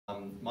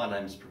My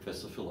name is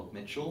Professor Philip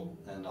Mitchell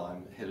and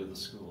I'm Head of the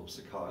School of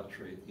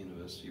Psychiatry at the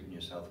University of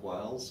New South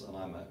Wales, and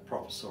I'm a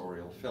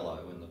Professorial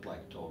Fellow in the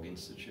Black Dog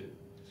Institute.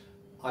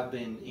 I've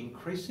been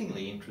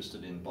increasingly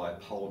interested in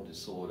bipolar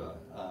disorder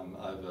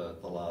over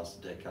the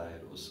last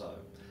decade or so.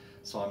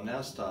 So I'm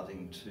now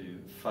starting to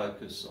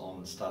focus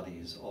on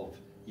studies of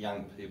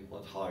young people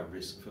at high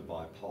risk for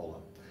bipolar.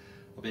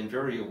 I've been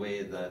very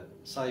aware that,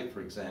 say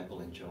for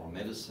example in general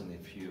medicine,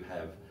 if you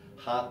have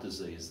heart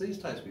disease, these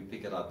days we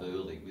pick it up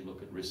early, we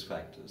look at risk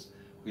factors.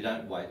 We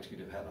don't wait till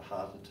you've had a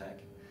heart attack.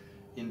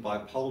 In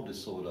bipolar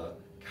disorder,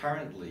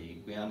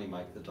 currently we only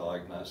make the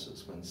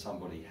diagnosis when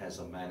somebody has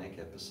a manic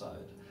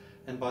episode.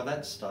 And by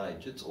that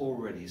stage, it's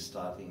already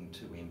starting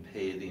to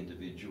impair the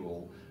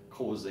individual,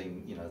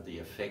 causing, the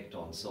effect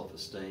on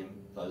self-esteem,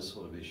 those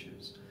sort of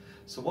issues.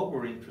 So what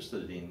we're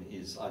interested in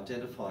is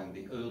identifying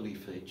the early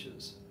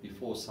features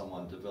before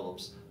someone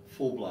develops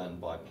full-blown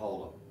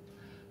bipolar.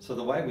 So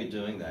the way we're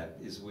doing that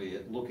is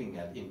we're looking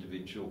at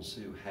individuals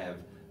who have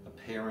a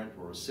parent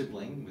or a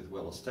sibling with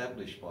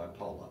well-established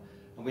bipolar,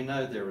 and we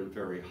know they're at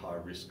very high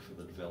risk for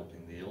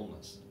developing the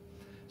illness.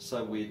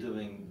 So we're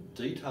doing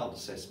detailed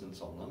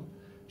assessments on them,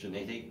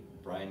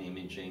 genetic, brain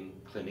imaging,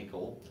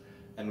 clinical,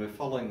 and we're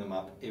following them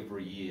up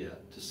every year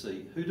to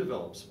see who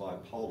develops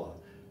bipolar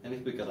and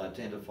if we can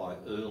identify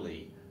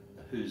early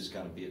who's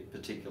going to be at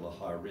particular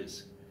high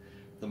risk.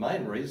 The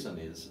main reason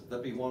is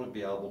that we want to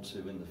be able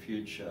to, in the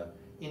future,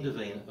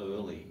 intervene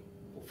early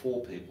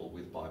for people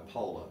with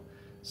bipolar,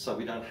 so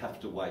we don't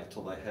have to wait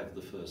till they have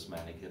the first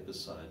manic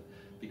episode,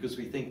 because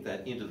we think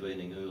that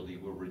intervening early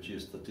will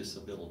reduce the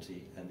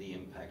disability and the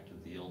impact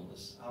of the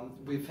illness.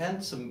 We've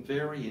had some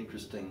very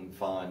interesting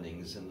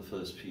findings in the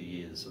first few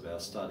years of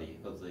our study,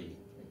 of the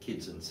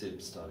Kids and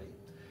Sibs study.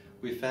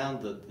 We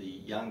found that the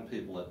young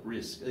people at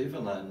risk,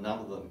 even though none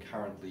of them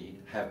currently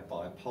have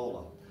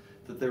bipolar,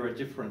 that there are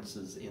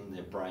differences in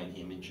their brain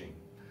imaging.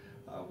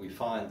 We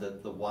find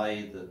that the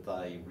way that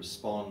they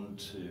respond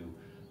to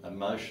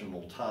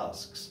emotional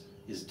tasks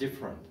is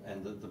different,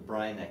 and that the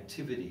brain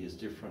activity is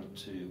different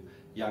to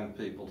young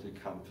people who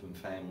come from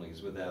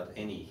families without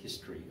any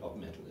history of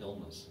mental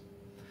illness.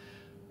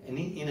 And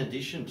in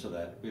addition to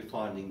that, we're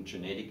finding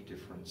genetic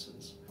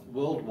differences.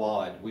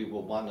 Worldwide, we were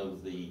one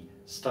of the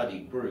study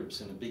groups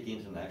in a big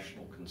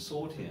international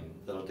consortium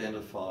that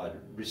identified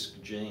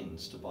risk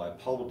genes to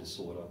bipolar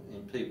disorder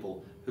in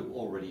people who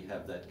already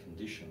have that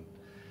condition.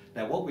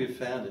 Now, what we've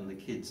found in the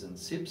Kids and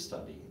Sibs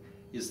study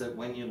is that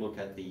when you look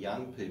at the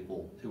young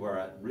people who are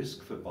at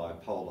risk for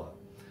bipolar,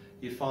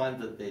 you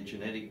find that their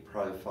genetic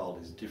profile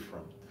is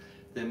different.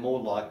 They're more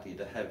likely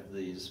to have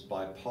these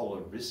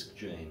bipolar risk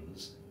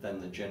genes than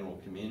the general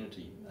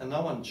community, and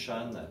no one's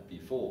shown that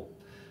before.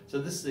 So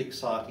this is an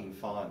exciting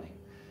finding.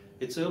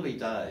 It's early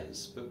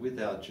days, but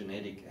with our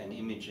genetic and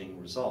imaging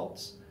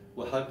results,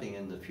 we're hoping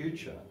in the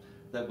future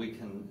that we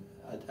can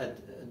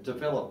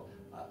develop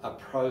a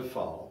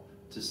profile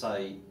to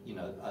say,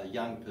 a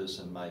young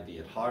person may be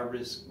at high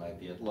risk, may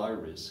be at low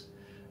risk,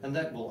 and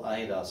that will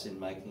aid us in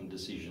making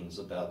decisions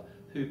about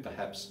who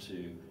perhaps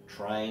to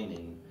train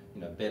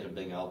in, better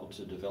being able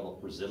to develop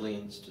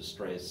resilience to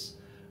stress,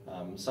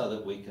 so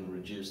that we can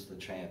reduce the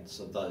chance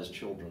of those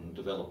children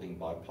developing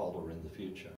bipolar in the future.